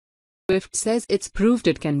SWIFT says it's proved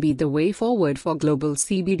it can be the way forward for global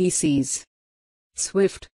CBDCs.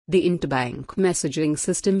 SWIFT, the interbank messaging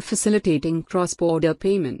system facilitating cross-border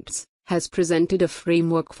payments, has presented a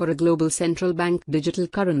framework for a global central bank digital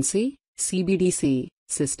currency (CBDC)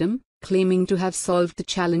 system, claiming to have solved the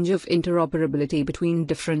challenge of interoperability between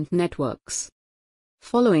different networks.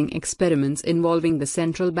 Following experiments involving the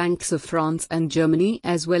central banks of France and Germany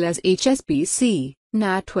as well as HSBC,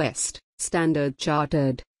 NatWest, Standard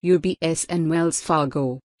Chartered, UBS and Wells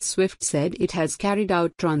Fargo, SWIFT said it has carried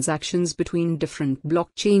out transactions between different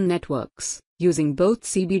blockchain networks, using both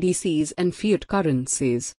CBDCs and fiat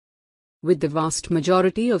currencies. With the vast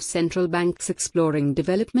majority of central banks exploring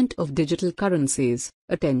development of digital currencies,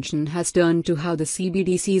 attention has turned to how the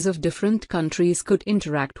CBDCs of different countries could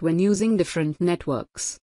interact when using different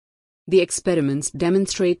networks. The experiments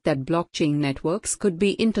demonstrate that blockchain networks could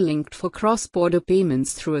be interlinked for cross-border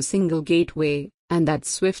payments through a single gateway, and that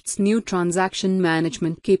SWIFT's new transaction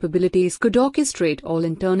management capabilities could orchestrate all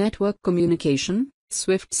inter-network communication,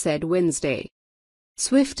 SWIFT said Wednesday.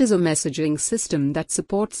 SWIFT is a messaging system that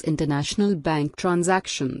supports international bank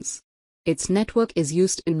transactions. Its network is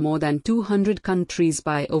used in more than 200 countries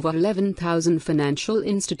by over 11,000 financial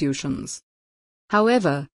institutions.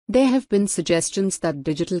 However, there have been suggestions that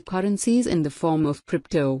digital currencies in the form of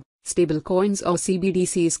crypto, stablecoins or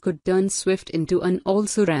CBDCs could turn SWIFT into an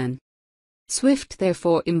also-ran. SWIFT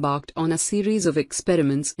therefore embarked on a series of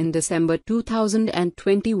experiments in December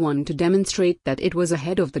 2021 to demonstrate that it was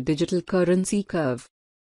ahead of the digital currency curve.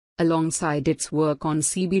 Alongside its work on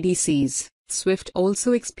CBDCs, SWIFT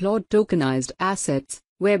also explored tokenized assets,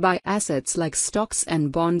 whereby assets like stocks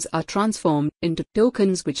and bonds are transformed into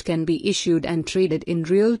tokens which can be issued and traded in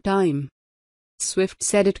real time. SWIFT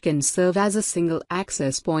said it can serve as a single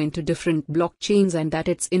access point to different blockchains and that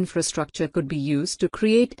its infrastructure could be used to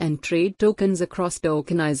create and trade tokens across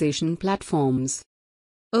tokenization platforms.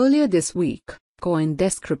 Earlier this week,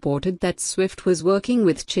 CoinDesk reported that SWIFT was working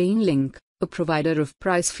with Chainlink, a provider of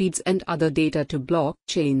price feeds and other data to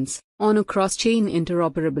blockchains, on a cross-chain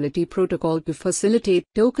interoperability protocol to facilitate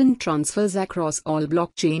token transfers across all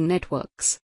blockchain networks.